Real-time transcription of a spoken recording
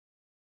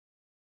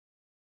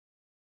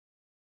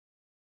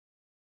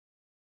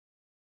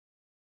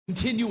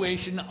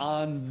Continuation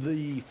on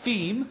the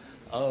theme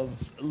of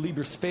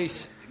Libre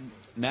Space.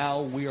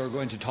 Now we are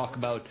going to talk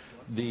about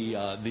the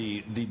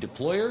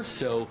deployer.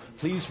 So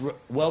please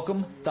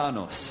welcome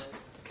Thanos.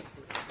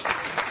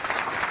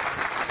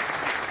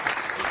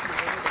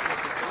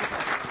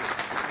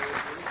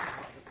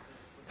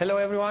 Hello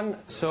everyone,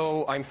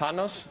 so I'm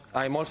Thanos.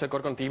 I'm also a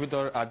core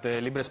contributor at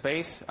Libre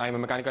Space. I'm a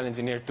mechanical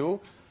engineer too,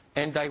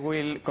 and I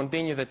will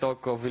continue the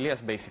talk of Elias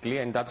basically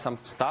and add some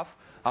stuff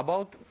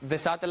about the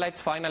satellite's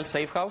final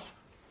safe house,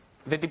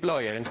 the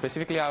deployer, and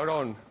specifically our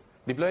own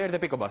deployer, the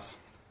PICOBUS.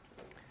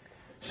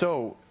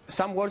 So,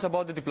 some words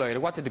about the deployer.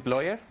 What's a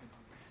deployer?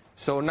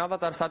 So now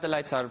that our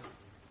satellites are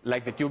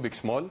like the QUBIK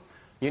small,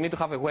 you need to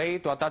have a way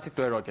to attach it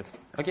to a rocket.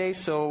 Okay,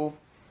 so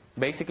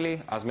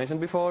basically, as mentioned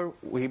before,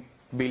 we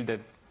build a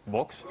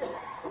box,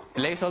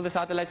 place all the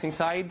satellites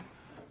inside,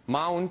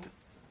 mount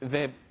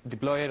the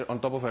deployer on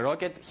top of a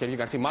rocket. Here you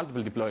can see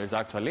multiple deployers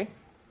actually.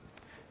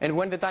 And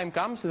when the time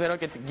comes, the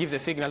rocket gives a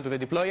signal to the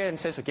deployer and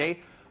says, okay,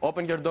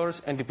 open your doors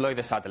and deploy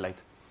the satellite.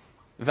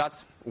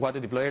 That's what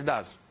a deployer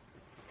does.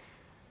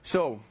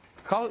 So,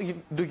 how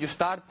do you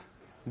start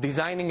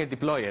designing a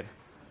deployer,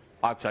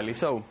 actually?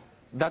 So,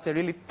 that's a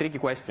really tricky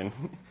question.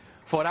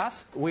 For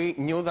us, we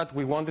knew that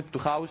we wanted to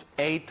house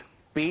 8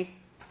 P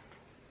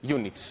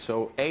units,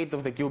 so 8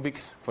 of the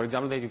QUBIKs, for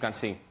example, that you can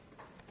see.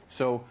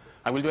 So,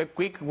 I will do a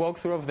quick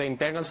walkthrough of the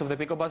internals of the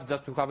PICOBUS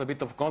just to have a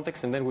bit of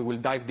context, and then we will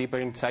dive deeper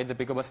inside the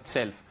PICOBUS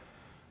itself.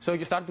 So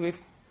you start with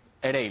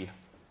a rail.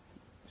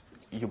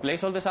 You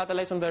place all the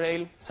satellites on the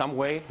rail some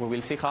way, we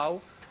will see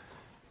how.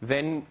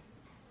 Then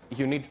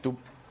you need to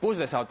push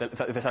the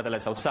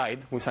satellites outside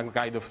with some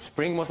kind of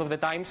spring most of the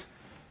times.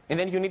 And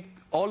then you need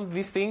all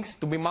these things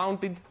to be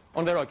mounted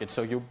on the rocket.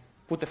 So you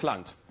put a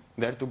flange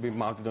there to be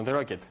mounted on the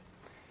rocket.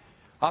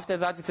 After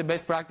that, it's a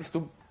best practice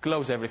to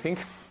close everything,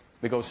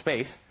 because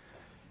space.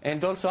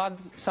 And also add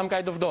some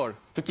kind of door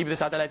to keep the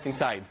satellites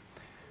inside.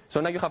 So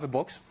now you have a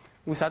box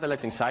with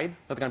satellites inside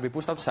that can be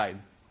pushed outside.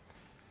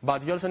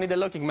 But you also need a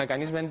locking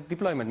mechanism and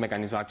deployment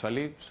mechanism,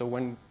 actually. So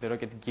when the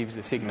rocket gives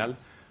the signal,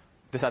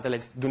 the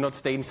satellites do not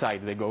stay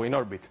inside, they go in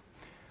orbit.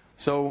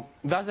 So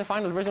that's the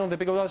final version of the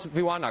PICOBUS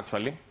V1,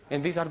 actually.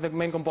 And these are the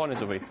main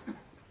components of it.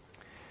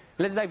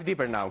 Let's dive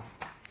deeper now.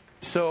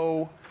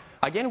 So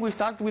again, we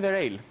start with a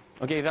rail.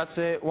 Okay, that's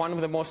one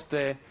of the most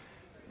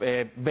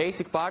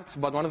basic parts,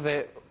 but one of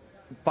the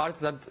parts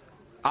that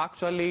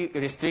actually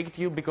restrict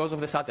you because of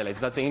the satellites.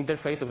 That's the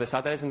interface of the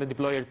satellites and the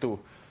deployer too.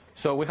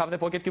 So we have the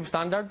PocketQube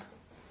standard.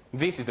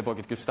 This is the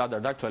PocketQube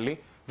standard actually,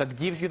 that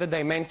gives you the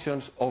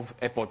dimensions of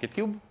a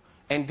PocketQube,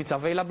 and it's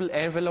available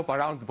envelope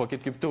around the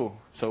PocketQube too.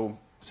 So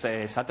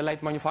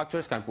satellite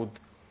manufacturers can put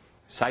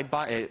side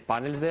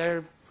panels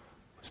there,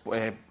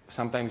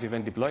 sometimes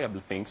even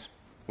deployable things,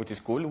 which is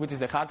cool, which is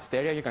the hatched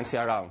area you can see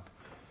around.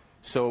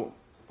 So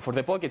for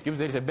the PocketQubes,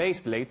 there is a base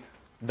plate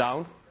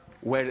down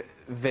where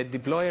the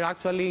deployer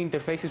actually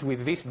interfaces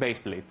with this base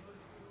plate.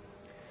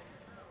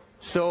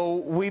 So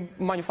we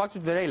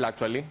manufactured the rail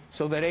actually.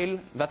 So the rail,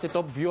 that's a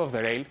top view of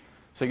the rail.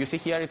 So you see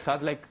here it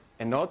has like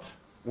a notch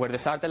where the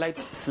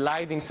satellites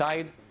slide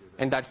inside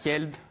and are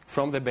held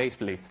from the base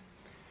plate.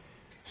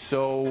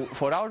 So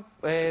for our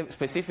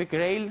specific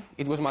rail,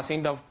 it was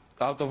machined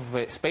out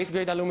of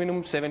space-grade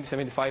aluminum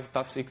 7075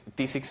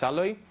 T6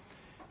 alloy.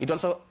 It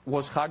also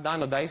was hard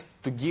anodized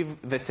to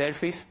give the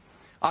surface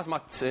as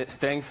much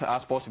strength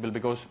as possible,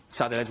 because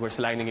satellites were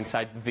sliding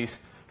inside this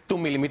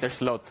 2mm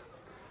slot.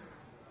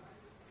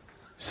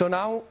 So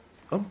now,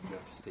 you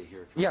have to stay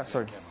here. Yeah,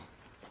 sorry.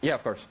 Yeah,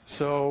 of course.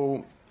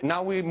 So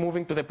now we're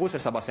moving to the pusher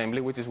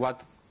subassembly, which is what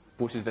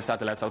pushes the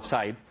satellites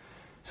outside.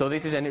 So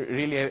this is a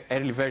really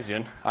early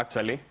version,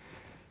 actually.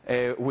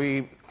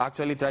 We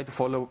actually try to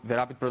follow the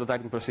rapid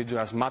prototyping procedure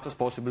as much as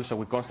possible, so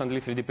we constantly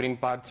 3D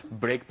print parts,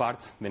 break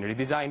parts, then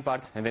redesign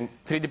parts, and then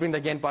 3D print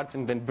again parts,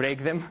 and then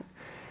break them.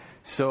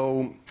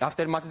 So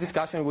after much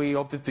discussion, we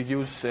opted to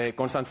use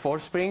constant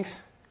force springs.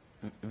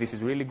 This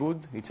is really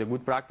good. It's a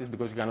good practice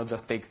because you cannot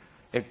just take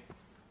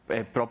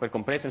a proper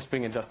compression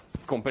spring and just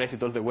compress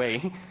it all the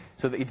way.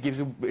 So that it gives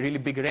you really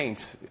big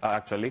range,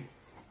 actually.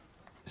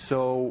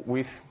 So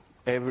with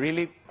a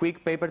really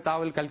quick paper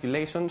towel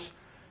calculations,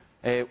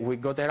 we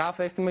got a rough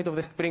estimate of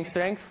the spring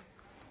strength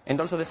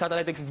and also the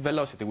satellite exit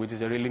velocity, which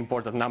is a really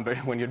important number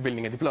when you're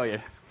building a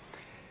deployer.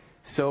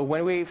 So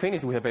when we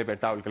finished with the paper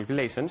towel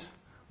calculations,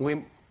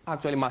 we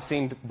actually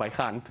machined by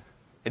hand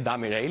a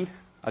dummy rail,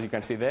 as you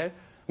can see there,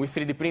 with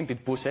 3D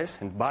printed pushers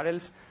and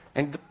barrels,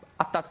 and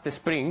attached the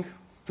spring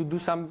to do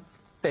some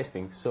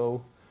testing.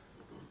 So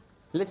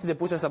let's see the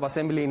pusher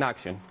subassembly in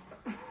action.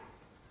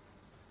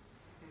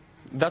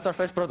 That's our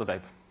first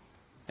prototype.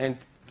 And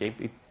okay,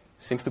 it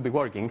seems to be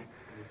working.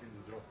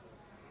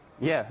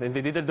 Yeah, and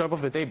they did a drop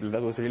off the table.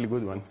 That was a really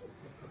good one.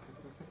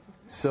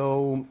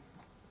 So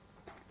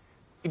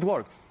it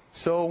worked.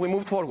 So we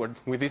moved forward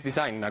with this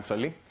design,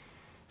 actually.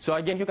 So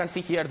again, you can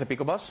see here the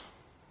PICOBUS.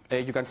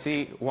 You can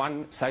see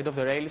one side of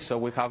the rail, so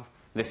we have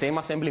the same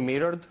assembly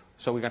mirrored,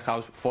 so we can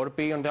house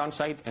 4P on the one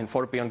side and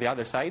 4P on the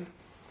other side.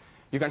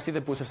 You can see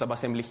the pusher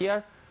subassembly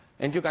here,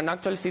 and you can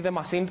actually see the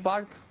machined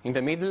part in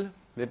the middle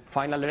the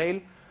final rail,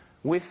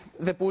 with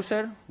the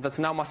pusher that's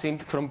now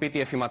machined from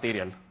PTFE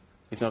material.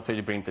 It's not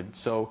 3D printed.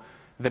 So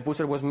the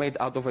pusher was made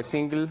out of a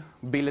single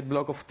billet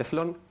block of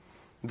Teflon.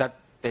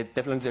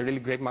 Teflon is a really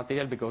great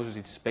material because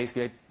it's space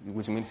grade,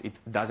 which means it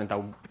doesn't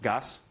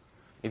outgas.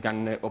 It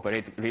can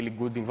operate really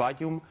good in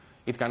vacuum.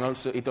 It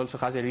also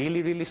has a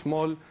really, really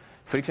small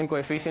friction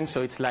coefficient,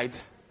 so it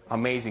slides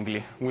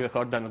amazingly with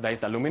hot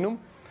anodized aluminum.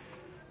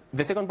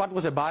 The second part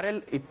was a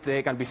barrel.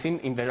 It can be seen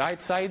in the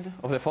right side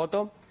of the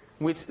photo,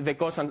 which the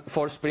constant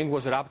force spring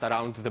was wrapped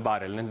around the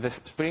barrel. And the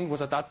spring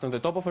was attached on the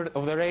top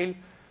of the rail.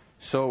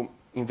 So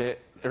in the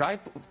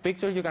right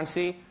picture, you can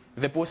see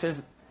the pushers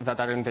that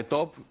are in the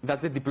top.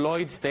 That's the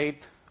deployed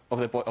state of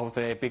the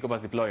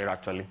PICOBUS deployer,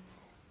 actually.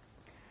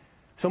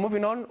 So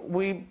moving on,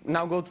 we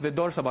now go to the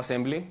door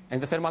subassembly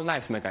and the thermal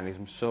knives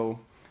mechanism. So,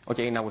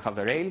 okay, now we have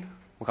the rail,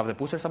 we have the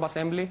pusher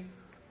subassembly.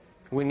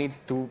 We need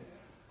to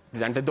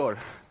design the door,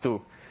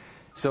 too.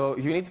 So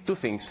you need two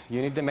things.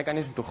 You need the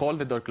mechanism to hold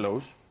the door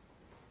closed,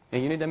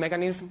 and you need the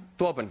mechanism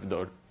to open the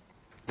door.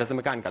 That's the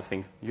mechanical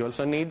thing. You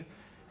also need,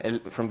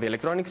 from the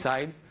electronic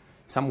side,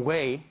 some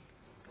way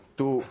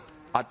to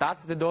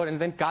attach the door and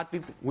then cut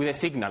it with a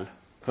signal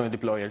from the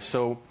deployer.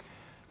 So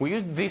we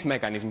used this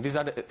mechanism. These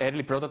are the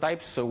early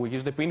prototypes. So we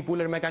used the pin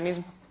puller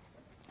mechanism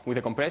with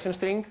a compression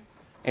string.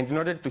 And in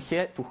order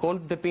to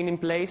hold the pin in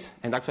place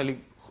and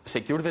actually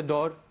secure the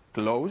door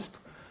closed,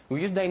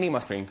 we used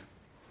Dyneema string.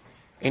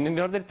 And in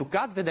order to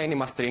cut the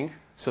Dyneema string,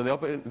 so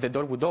the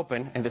door would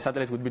open and the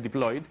satellite would be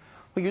deployed,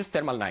 we used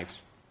thermal knives.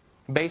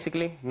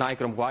 Basically,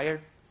 nichrome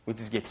wire,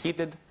 which gets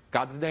heated,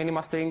 cuts the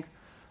Dyneema string,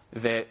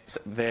 the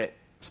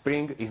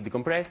spring is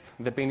decompressed,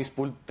 the pin is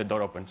pulled, the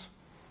door opens.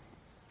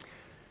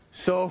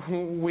 So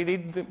we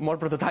did more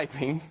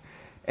prototyping,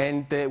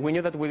 and we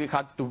knew that we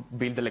had to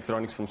build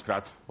electronics from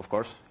scratch, of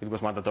course. It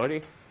was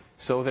mandatory.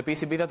 So the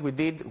PCB that we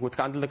did would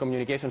handle the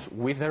communications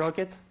with the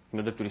rocket in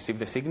order to receive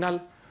the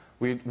signal.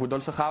 We would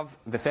also have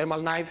the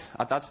thermal knives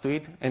attached to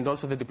it and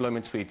also the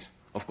deployment switch.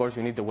 Of course,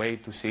 you need a way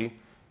to see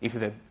if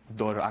the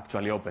door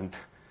actually opened.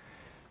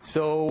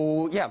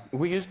 So yeah,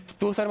 we used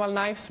two thermal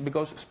knives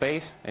because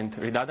space and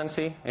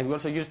redundancy, and we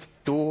also used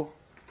two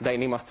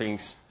Dyneema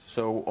strings.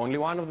 So only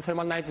one of the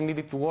thermal knives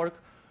needed to work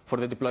for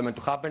the deployment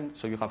to happen,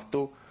 so you have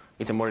two.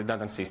 It's a more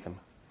redundant system.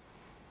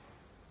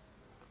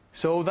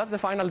 So that's the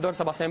final door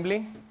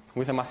subassembly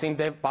with the machine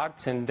dev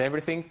parts and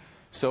everything.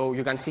 So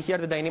you can see here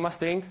the Dyneema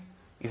string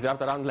is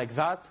wrapped around like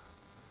that,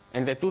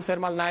 and the two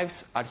thermal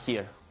knives are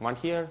here, one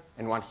here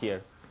and one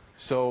here.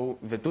 So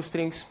the two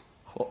strings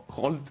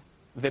hold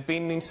the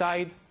pin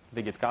inside,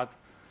 they get cut,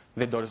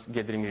 the doors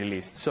get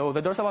released. So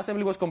the door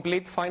subassembly was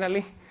complete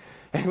finally,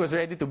 and was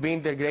ready to be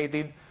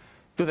integrated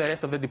to the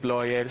rest of the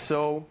deployer.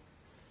 So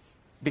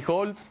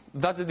behold,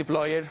 that's the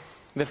deployer,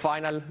 the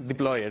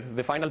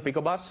final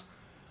PICOBUS.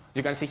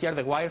 You can see here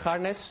the wire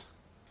harness.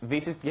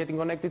 This is getting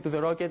connected to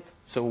the rocket,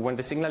 so when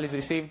the signal is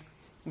received,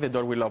 the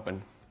door will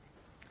open.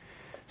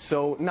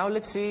 So now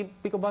let's see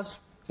PICOBUS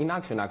in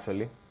action,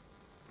 actually.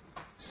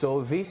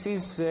 So this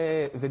is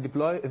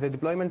the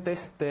deployment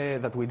test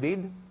that we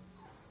did.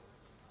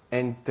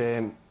 And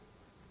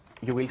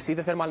you will see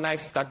the thermal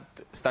knives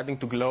starting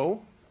to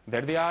glow.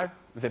 There they are.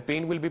 The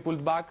pin will be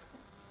pulled back,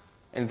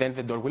 and then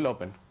the door will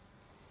open.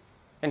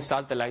 And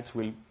satellites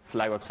will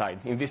fly outside.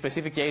 In this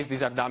specific case,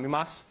 these are dummy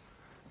mass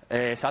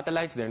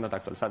satellites. They're not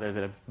actual satellites.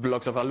 They're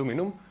blocks of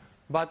aluminum.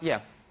 But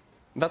yeah,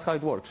 that's how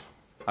it works,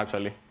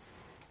 actually.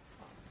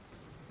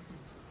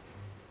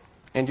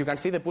 And you can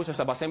see the pusher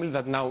subassembly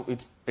that now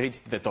it's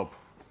reached the top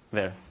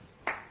there.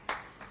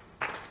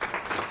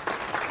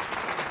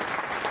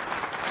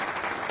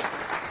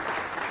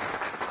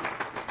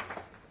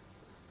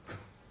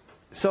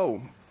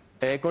 So,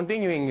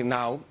 continuing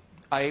now,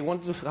 I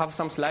want to have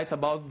some slides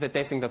about the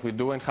testing that we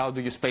do and how do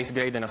you space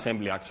grade an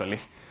assembly, actually.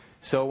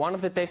 So one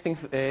of the testing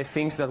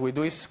things that we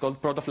do is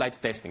called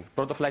protoflight testing.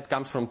 Protoflight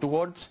comes from two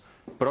words,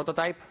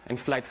 prototype and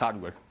flight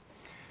hardware.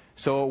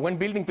 So when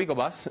building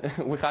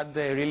PICOBUS, we had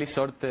a really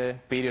short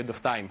period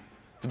of time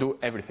to do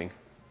everything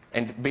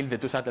and build the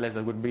two satellites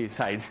that would be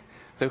inside.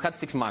 So we had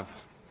 6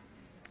 months.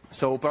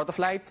 So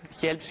protoflight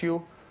helps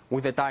you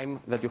with the time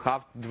that you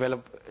have to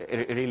develop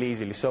really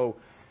easily. So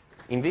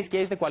in this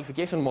case, the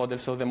qualification model,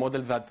 so the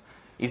model that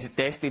is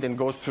tested and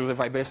goes through the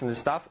vibration and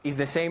stuff, is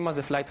the same as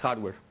the flight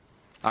hardware,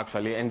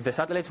 actually. And the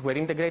satellites were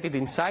integrated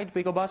inside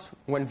PICOBUS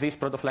when this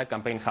protoflight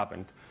campaign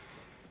happened.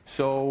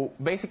 So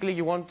basically,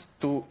 you want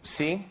to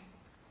see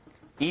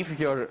if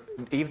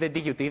the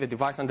DUT, the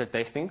device under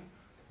testing,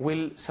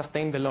 will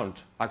sustain the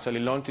launch. Actually,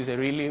 launch is a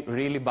really,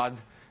 really bad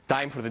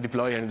time for the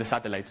deployer and the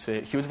satellites.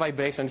 Huge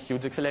vibration,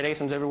 huge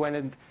accelerations everywhere,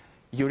 and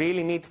you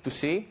really need to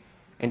see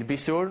and be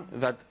sure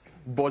that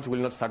balls will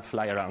not start to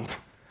fly around,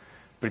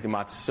 pretty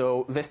much.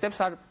 So the steps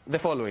are the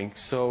following.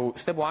 So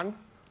step 1,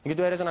 you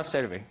do a resonance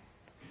survey.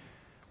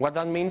 What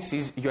that means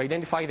is you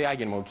identify the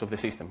eigenmodes of the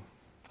system.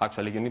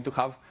 Actually, you need to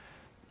have,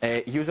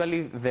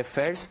 usually the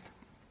first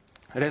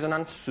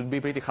resonance should be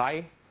pretty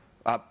high,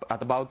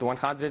 at about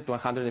 100 to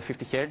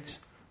 150 hertz,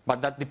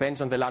 but that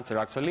depends on the launcher,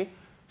 actually.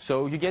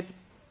 So you get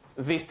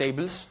these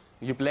tables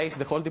you place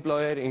the whole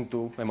deployer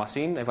into a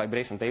machine, a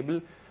vibration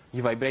table,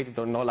 you vibrate it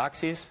on all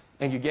axes,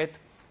 and you get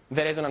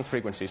the resonance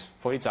frequencies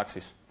for each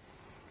axis.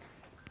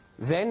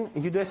 Then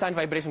you do a sine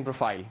vibration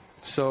profile.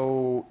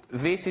 So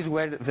this is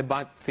where the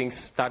bad things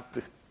start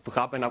to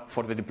happen up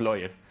for the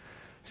deployer.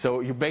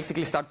 So you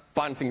basically start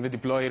punching the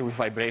deployer with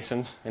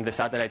vibrations and the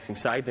satellites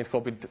inside and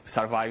hope it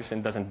survives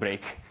and doesn't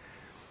break.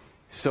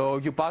 So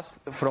you pass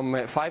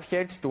from 5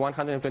 Hz to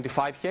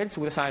 125 Hz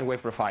with a sine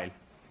wave profile.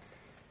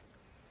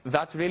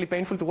 That's really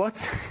painful to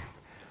watch.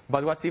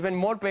 But what's even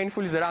more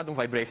painful is the random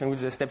vibration,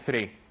 which is step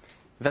 3.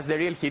 That's the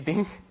real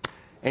heating.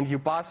 And you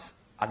pass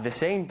at the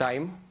same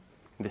time,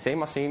 in the same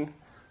machine,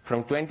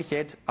 from 20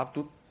 Hz up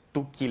to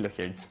 2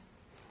 kilohertz.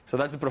 So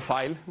that's the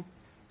profile.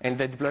 And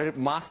the deployer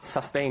must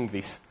sustain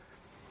this.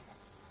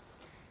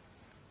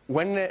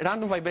 When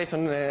random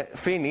vibration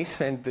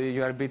finishes and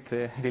you are a bit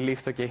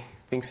relieved, okay,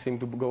 things seem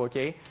to go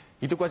okay,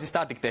 you do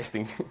quasi-static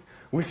testing,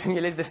 which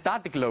simulates the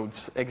static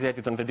loads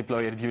exerted on the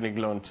deployer during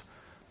launch,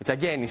 which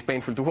again is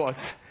painful to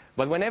watch.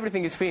 But when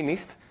everything is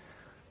finished,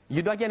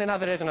 you do again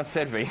another resonance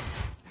survey.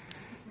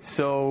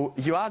 So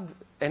you add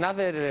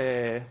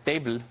another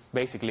table,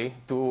 basically,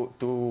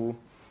 to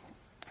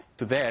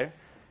there.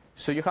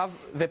 So you have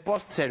the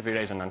post-survey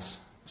resonance.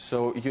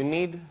 So you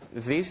need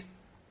these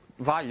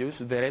values,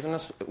 the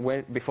resonance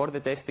before the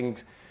testing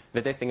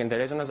and the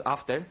resonance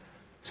after,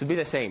 should be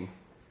the same.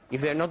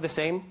 If they're not the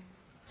same,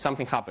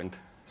 something happened.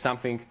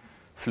 Something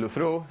flew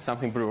through,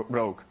 something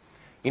broke.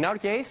 In our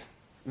case,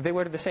 they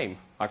were the same,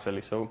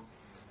 actually. So,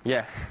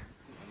 yeah.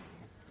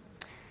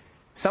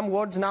 Some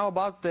words now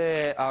about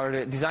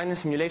our design and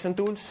simulation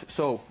tools.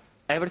 So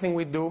everything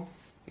we do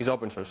is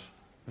open source.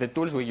 The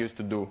tools we use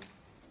to do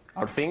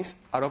our things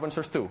are open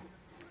source too.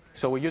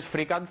 So we use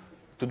FreeCAD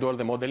to do all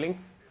the modeling,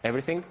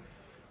 everything.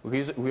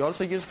 We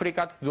also use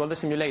FreeCAD to do all the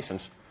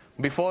simulations.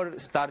 Before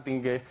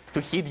starting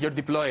to hit your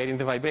deployer in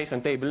the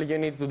vibration table, you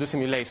need to do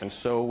simulations.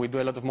 So we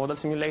do a lot of model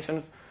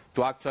simulations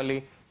to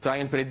actually try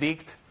and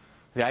predict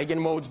the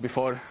eigenmodes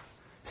before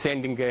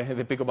sending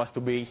the PICOBUS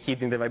to be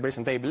hit in the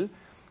vibration table.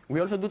 We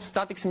also do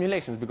static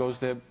simulations because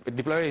the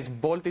deployer is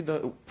bolted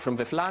from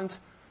the flange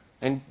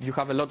and you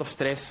have a lot of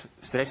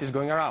stresses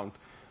going around.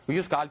 We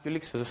use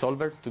Calculix as a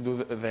solver to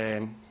do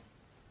the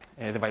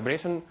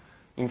vibration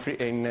in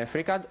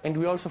FreeCAD, and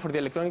we also, for the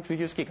electronics, we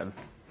use KiCad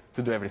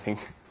to do everything.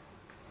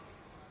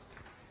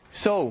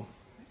 So,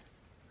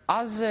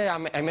 as I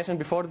mentioned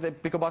before, the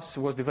PICOBUS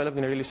was developed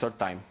in a really short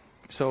time.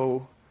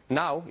 So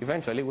now,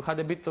 eventually, we had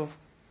a bit of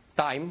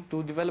time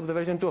to develop the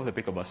version 2 of the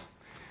PICOBUS.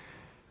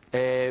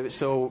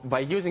 So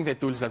by using the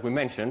tools that we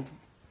mentioned,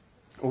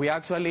 we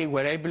actually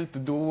were able to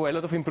do a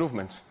lot of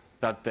improvements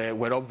that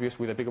were obvious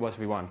with the PICOBUS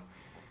V1.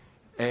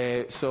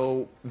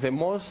 So the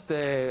most,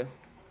 the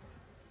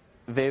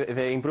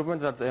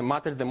improvement that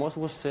mattered the most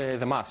was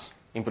the mass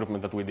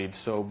improvement that we did.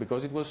 So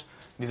because it was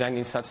designed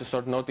in such a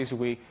short notice,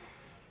 we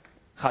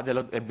had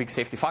big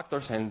safety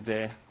factors,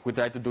 and we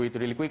tried to do it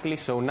really quickly.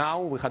 So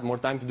now we had more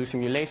time to do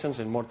simulations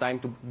and more time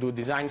to do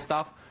design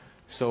stuff.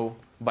 So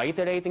by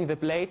iterating the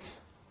plates,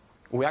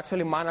 we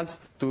actually managed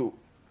to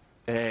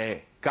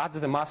cut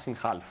the mass in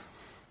half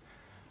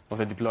of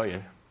the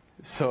deployer.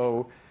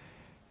 So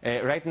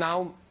right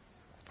now,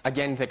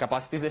 again, the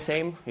capacity is the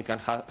same. It can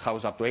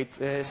house up to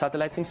 8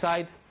 satellites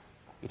inside.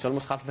 It's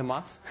almost half the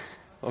mass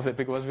of the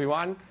PICOBUS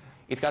V1.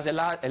 It has a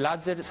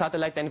larger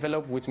satellite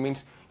envelope, which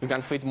means you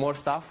can fit more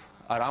stuff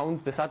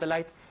around the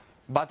satellite.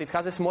 But it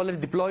has a smaller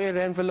deployer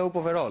envelope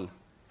overall.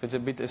 So it's a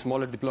bit a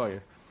smaller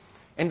deployer.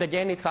 And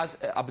again, it has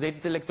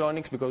updated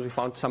electronics because we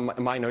found some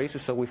minor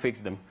issues, so we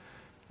fixed them.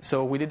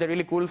 So we did a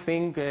really cool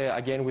thing,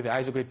 again, with the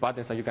isogrid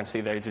patterns that you can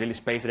see there. It's really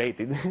space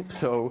rated.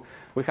 So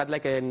we had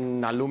like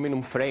an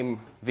aluminum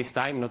frame this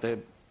time, not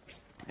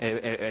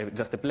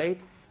just a plate.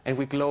 And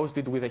we closed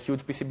it with a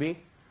huge PCB,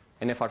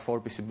 an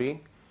FR4 PCB,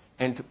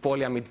 and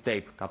polyamide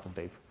tape, Kapton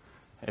tape,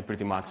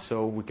 pretty much.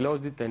 So we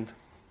closed it and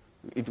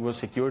it was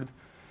secured.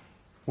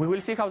 We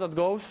will see how that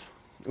goes.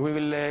 We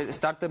will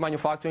start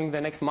manufacturing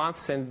the next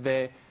months, and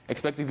the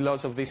expected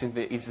launch of this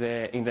is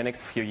in the next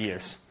few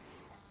years.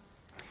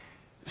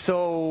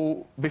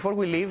 So before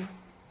we leave,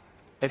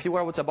 a few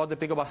words about the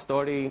PICOBUS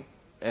story.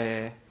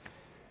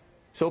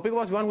 So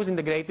PICOBUS V1 was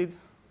integrated,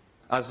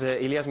 as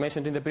Elias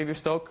mentioned in the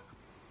previous talk,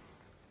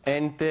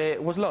 and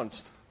was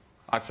launched,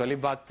 actually,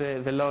 but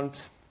the launch,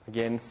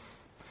 again,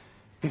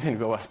 didn't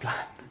go as planned.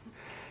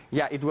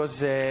 Yeah, it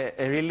was a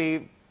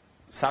really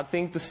sad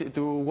thing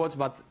to watch,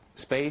 but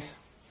space,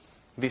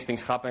 these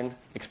things happened,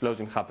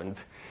 explosion happened.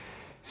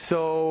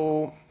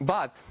 So,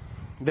 but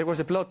there was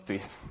a plot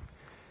twist.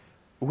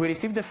 We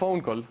received a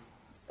phone call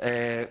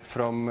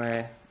from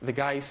the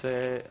guys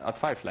at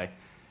Firefly,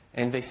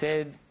 and they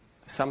said,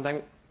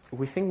 sometime,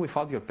 we think we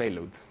found your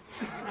payload.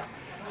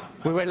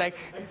 We were like,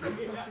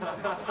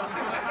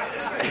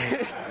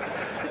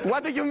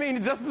 what do you mean?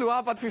 It just blew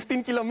up at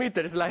 15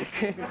 kilometers.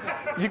 Like,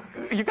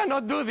 you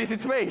cannot do this in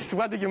space.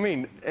 What do you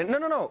mean?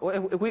 No.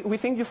 We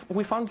think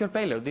we found your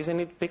payload. Isn't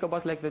it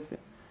PICOBUS like that?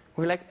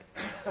 We're like,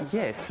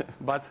 yes,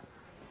 but...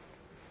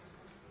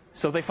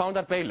 So they found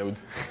our payload.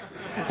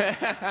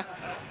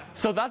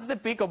 So that's the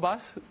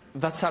PICOBUS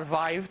that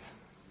survived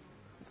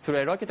through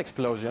a rocket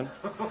explosion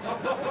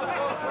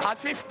at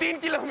 15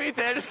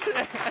 kilometers.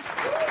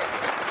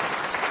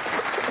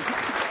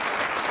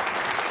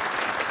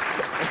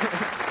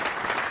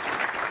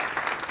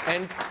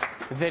 And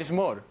there's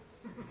more.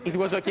 It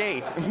was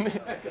okay.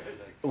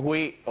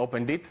 We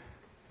opened it,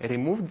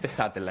 removed the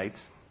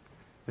satellites.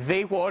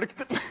 They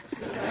worked.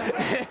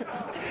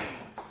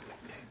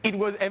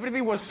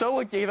 Everything was so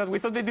okay that we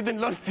thought they didn't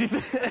launch it.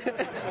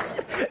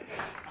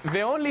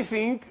 The only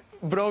thing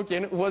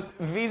broken was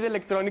this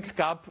electronics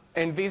cap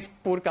and this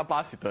poor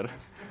capacitor.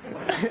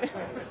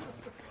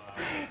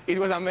 It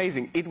was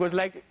amazing. It was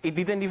like it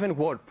didn't even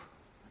warp.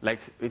 Like,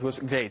 it was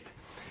great.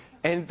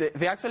 And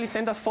they actually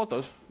sent us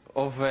photos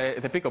of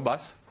the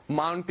PICOBUS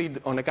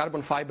mounted on a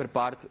carbon fiber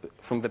part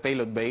from the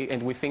payload bay,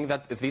 and we think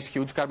that this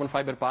huge carbon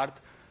fiber part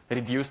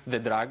reduced the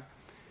drag.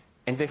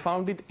 And they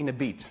found it in a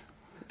beach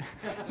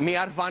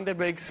near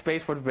Vandenberg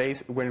Spaceport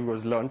Base when it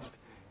was launched.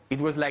 It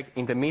was like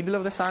in the middle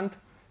of the sand.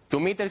 2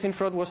 meters in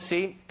front was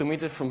sea, 2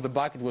 meters from the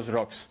back it was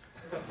rocks.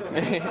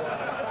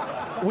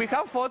 We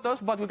have photos,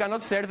 but we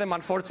cannot share them,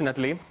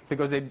 unfortunately,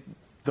 because they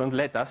don't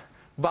let us.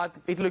 But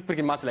it looked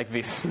pretty much like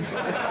this.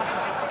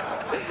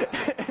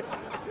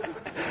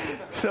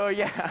 So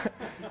yeah,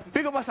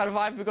 PICOBUS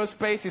survived because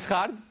space is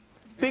hard.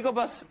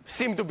 PICOBUS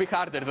seem to be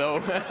harder, though.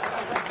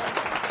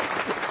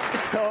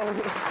 So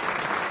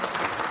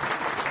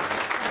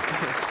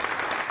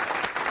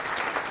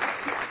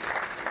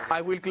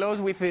I will close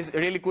with this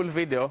really cool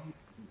video,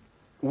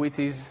 which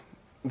is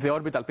the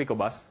orbital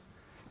PICOBUS.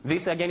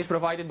 This again is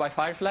provided by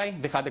Firefly.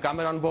 They had the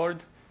camera on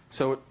board,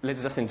 so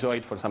let's just enjoy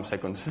it for some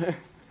seconds.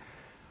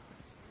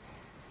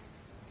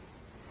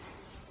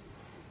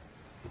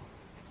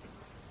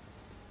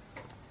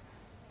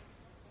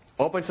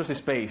 Open source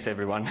space,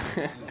 everyone.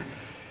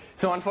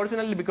 So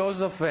unfortunately,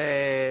 because of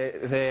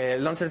the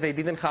launcher, they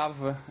didn't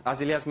have,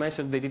 as Elias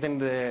mentioned, they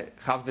didn't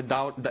have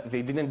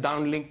they didn't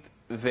downlink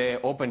the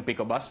open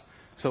PICOBUS.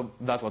 So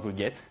that's what we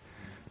get,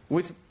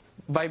 which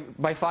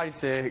by far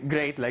is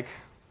great, like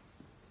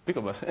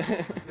PICOBUS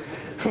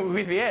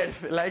with the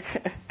Earth, like.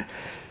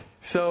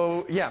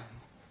 So yeah,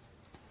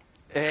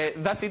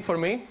 that's it for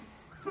me.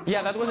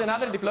 Yeah, that was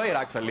another deployer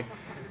actually.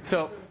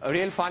 So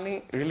real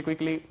funny, really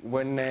quickly,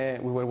 when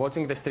we were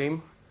watching the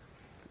stream,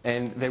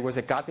 and there was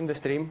a cut in the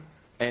stream,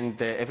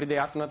 and everyday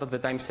astronaut at the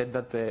time said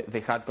that they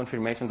had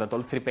confirmation that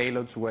all 3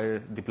 payloads were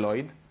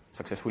deployed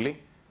successfully,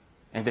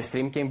 and the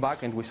stream came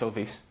back and we saw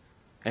this.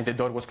 And the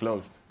door was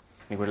closed.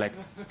 We were like,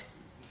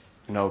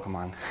 no, come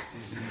on.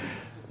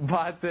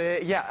 But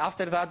yeah,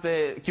 after that,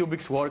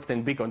 QUBIKs worked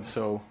and beaconed,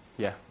 so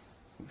yeah,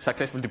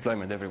 successful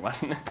deployment,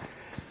 everyone.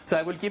 So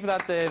I will keep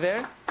that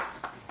there.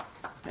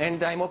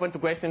 And I'm open to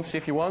questions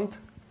if you want.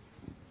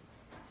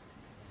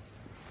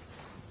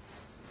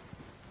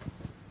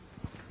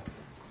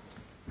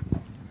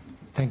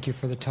 Thank you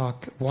for the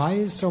talk. Why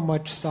is so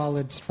much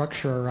solid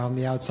structure around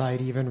the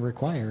outside even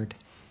required?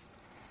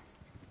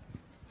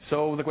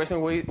 So the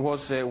question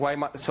was why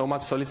so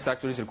much solid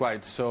structure is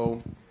required.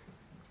 So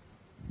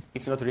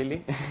it's not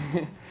really.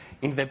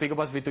 In the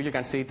PICOBUS V2 you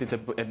can see it's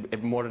a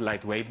more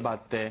lightweight,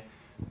 but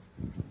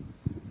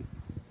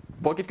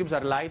PocketQubes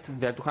are light.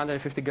 They're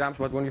 250 grams,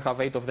 but when you have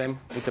 8 of them,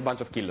 it's a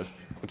bunch of kilos.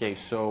 Okay,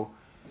 so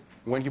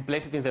when you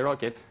place it in the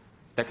rocket,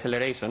 the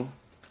acceleration,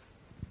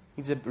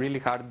 it's a really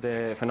hard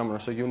phenomenon.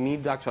 So you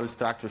need actual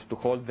structures to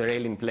hold the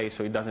rail in place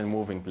so it doesn't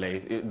move in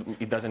place.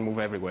 It doesn't move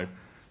everywhere.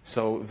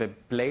 So the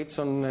plates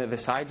on the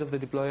sides of the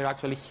deployer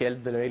actually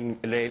held the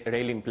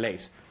rail in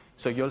place.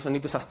 So you also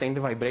need to sustain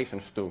the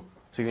vibrations too.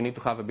 So you need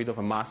to have a bit of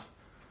a mass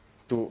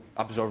to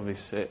absorb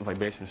these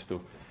vibrations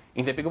too.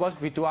 In the PICOBUS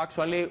V2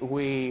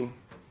 actually,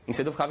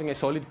 instead of having a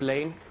solid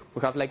plane,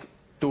 we have like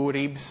 2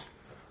 ribs.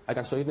 I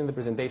can show it in the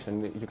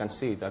presentation. You can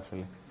see it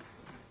actually.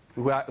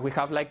 We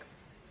have like,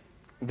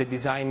 the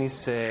design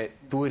is 2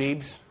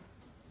 ribs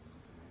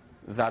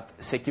that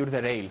secure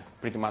the rail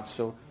pretty much.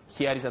 So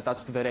here is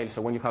attached to the rail,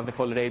 so when you have the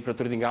whole rail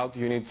protruding out,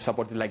 you need to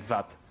support it like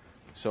that.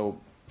 So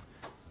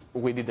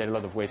we did a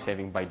lot of weight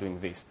saving by doing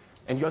this.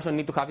 And you also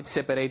need to have it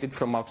separated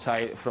from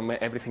outside, from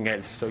everything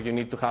else. So you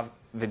need to have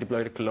the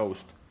deployer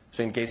closed.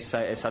 So in case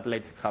a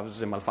satellite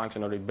has a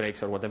malfunction or it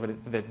breaks or whatever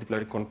the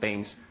deployer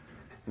contains,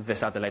 the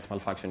satellite's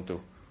malfunction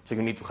too. So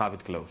you need to have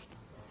it closed.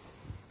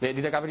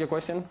 Did I cover your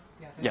question?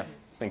 Yeah,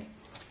 thank you.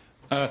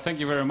 Thank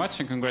you very much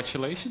and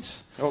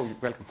congratulations. Oh, you're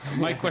welcome.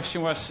 My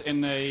question was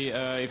in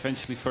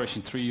eventually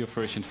version 3 or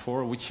version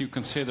 4, would you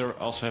consider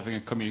also having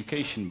a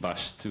communication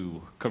bus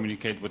to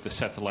communicate with the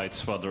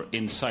satellites while they're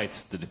inside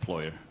the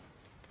deployer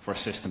for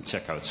system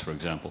checkouts, for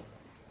example?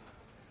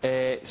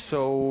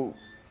 So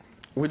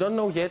we don't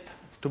know yet,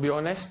 to be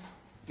honest.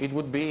 It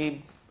would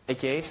be a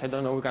case. I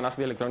don't know. We can ask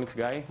the electronics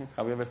guy.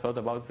 Have you ever thought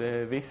about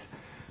this?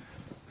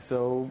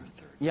 So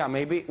yeah,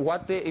 maybe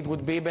what it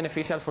would be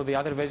beneficial for the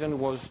other version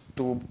was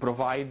to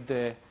provide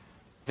the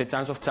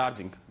chance of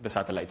charging the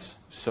satellites.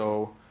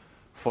 So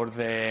for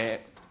the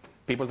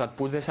people that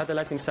put the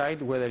satellites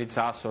inside, whether it's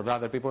us or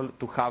other people,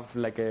 to have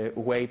like a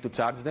way to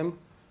charge them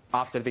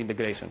after the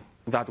integration.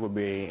 That would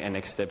be a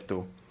next step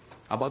too.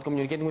 About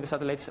communicating with the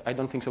satellites, I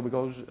don't think so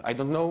because I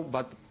don't know,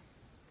 but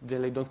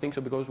I don't think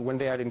so because when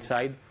they are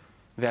inside,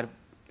 there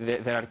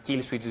are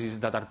kill switches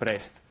that are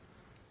pressed.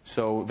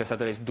 So the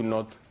satellites do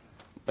not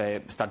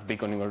start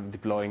beaconing or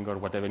deploying or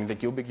whatever. In the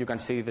QUBIK, you can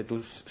see the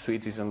two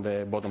switches on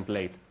the bottom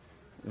plate.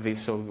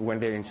 So when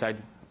they're inside,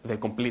 they're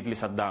completely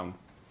shut down.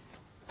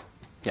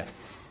 Yeah.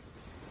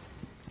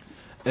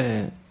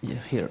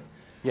 Here.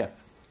 Yeah.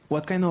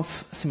 What kind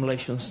of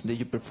simulations did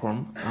you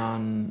perform?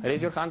 And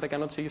raise your hand, I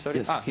cannot see you, sorry.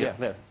 Yes, here. Yeah,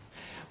 there.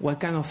 What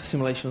kind of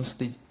simulations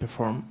did you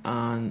perform?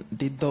 And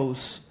did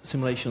those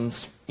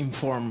simulations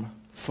inform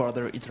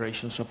further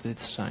iterations of the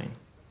design?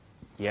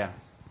 Yeah.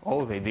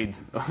 Oh, they did.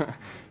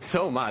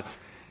 So much.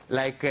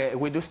 Like,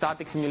 we do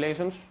static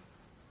simulations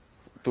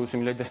to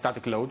simulate the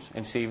static loads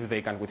and see if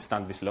they can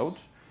withstand these loads.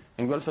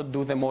 And we also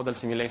do the model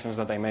simulations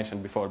that I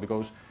mentioned before,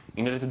 because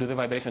in order to do the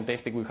vibration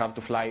testing, we have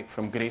to fly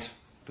from Greece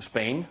to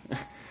Spain.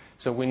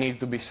 So we need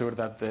to be sure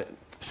that,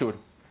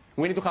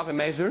 we need to have a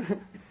measure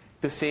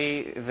to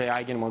see the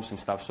eigenmodes and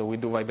stuff. So we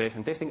do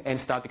vibration testing and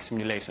static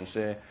simulations.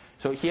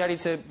 So here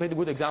it's a pretty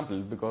good example,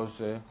 because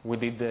we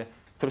did,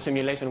 through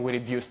simulation, we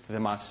reduced the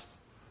mass,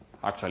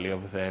 actually,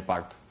 of the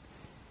part.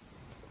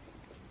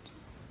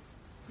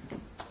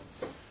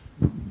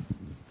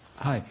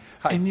 Hi.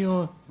 Hi. In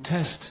your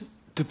test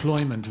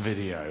deployment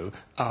video,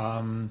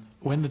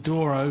 when the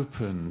door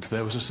opened,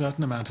 there was a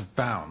certain amount of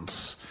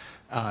bounce.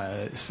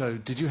 So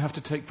did you have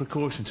to take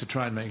precaution to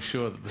try and make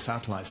sure that the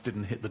satellites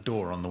didn't hit the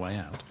door on the way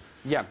out?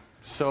 Yeah.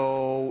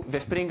 So the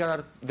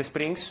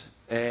springs,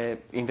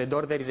 in the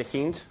door there is a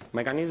hinge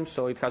mechanism,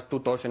 so it has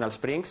two torsional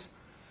springs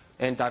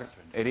and are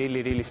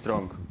really, really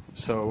strong.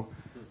 So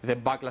the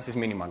backlash is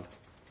minimal.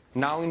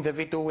 Now in the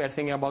V2 we are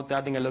thinking about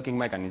adding a locking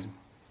mechanism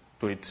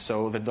to it,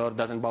 so the door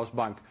doesn't bounce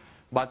back.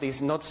 But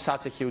it's not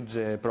such a huge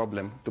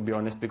problem, to be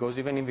honest, because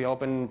even in the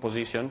open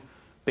position,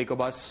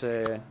 PICOBUS,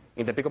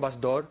 in the PICOBUS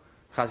door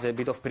has a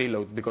bit of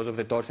preload because of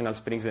the torsional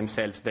springs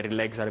themselves. Their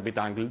legs are a bit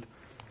angled.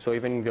 So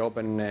even in the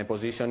open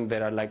position,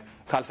 there are like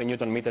half a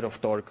Newton meter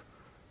of torque.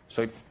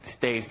 So it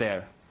stays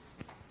there.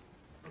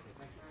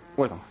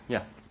 Welcome.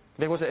 Yeah.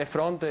 There was a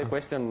front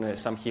question,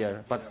 some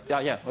here. But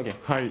yeah, okay.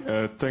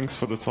 Hi, thanks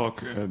for the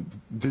talk.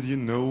 Did you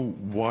know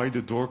why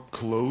the door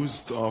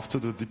closed after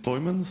the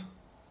deployment?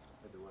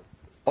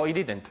 Oh, it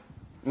didn't.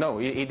 No,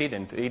 it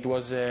didn't. It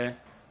was,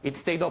 it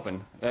stayed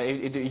open.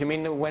 You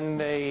mean when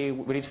they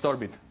reached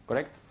orbit,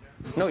 correct?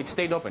 Yeah. No, it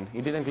stayed open.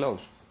 It didn't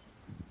close.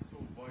 So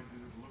why did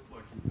it look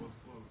like it was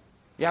closed?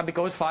 Yeah,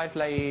 because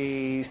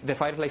the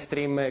Firefly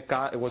stream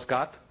was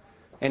cut,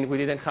 and we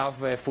didn't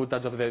have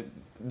footage of the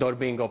door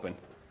being open.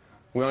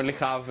 We only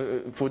have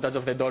footage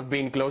of the door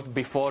being closed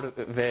before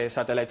the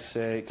satellites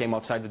came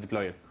outside the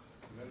deployer.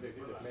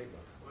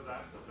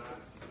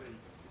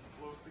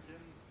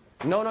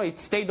 No, it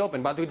stayed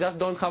open, but we just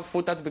don't have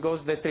footage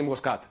because the stream was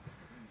cut.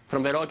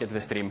 From the rocket,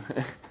 the stream.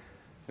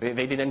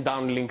 They didn't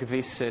downlink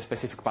this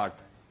specific part.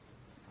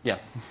 Yeah.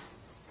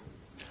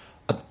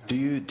 Do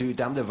you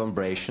damp the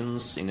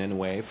vibrations in any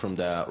way from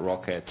the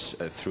rocket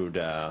through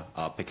the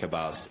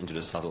PICOBUS into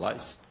the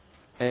satellites?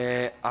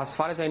 As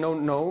far as I know,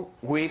 no.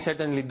 We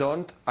certainly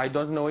don't. I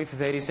don't know if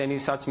there is any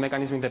such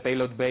mechanism in the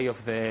payload bay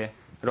of the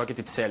rocket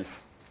itself.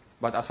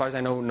 But as far as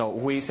I know, no.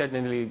 We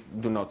certainly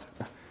do not.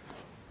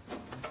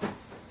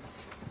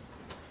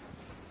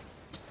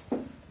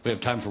 We have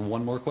time for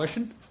one more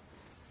question.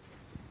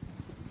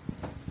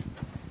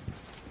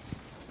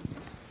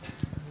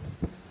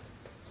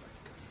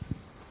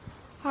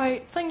 Hi,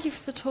 thank you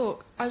for the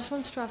talk. I just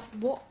wanted to ask,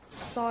 what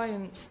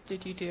science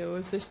did you do?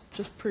 Is this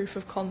just proof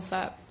of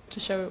concept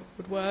to show it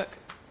would work?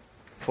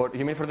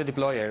 You mean for the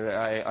deployer?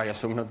 I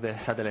assume not the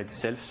satellite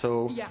itself.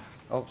 So. Yeah.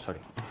 Oh, sorry.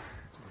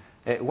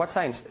 What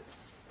science?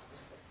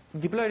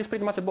 Deployer is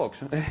pretty much a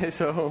box.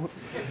 So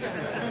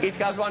it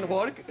has one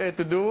work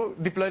to do,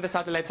 deploy the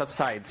satellites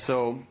outside.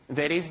 So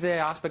there is the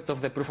aspect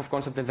of the proof of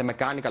concept and the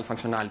mechanical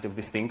functionality of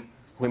this thing.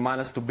 We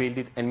managed to build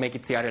it and make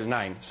it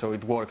TRL9, so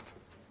it worked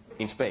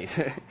in space.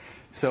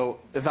 So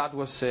that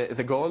was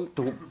the goal,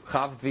 to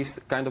have this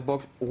kind of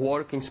box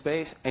work in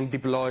space and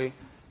deploy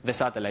the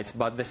satellites.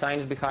 But the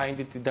science behind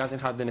it, it doesn't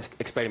have an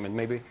experiment.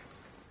 Maybe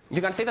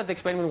you can say that the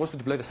experiment was to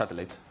deploy the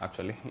satellites,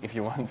 actually, if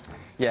you want.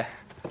 Yeah.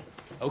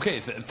 Okay,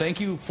 thank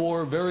you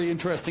for a very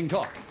interesting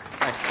talk.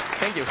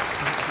 Thank you.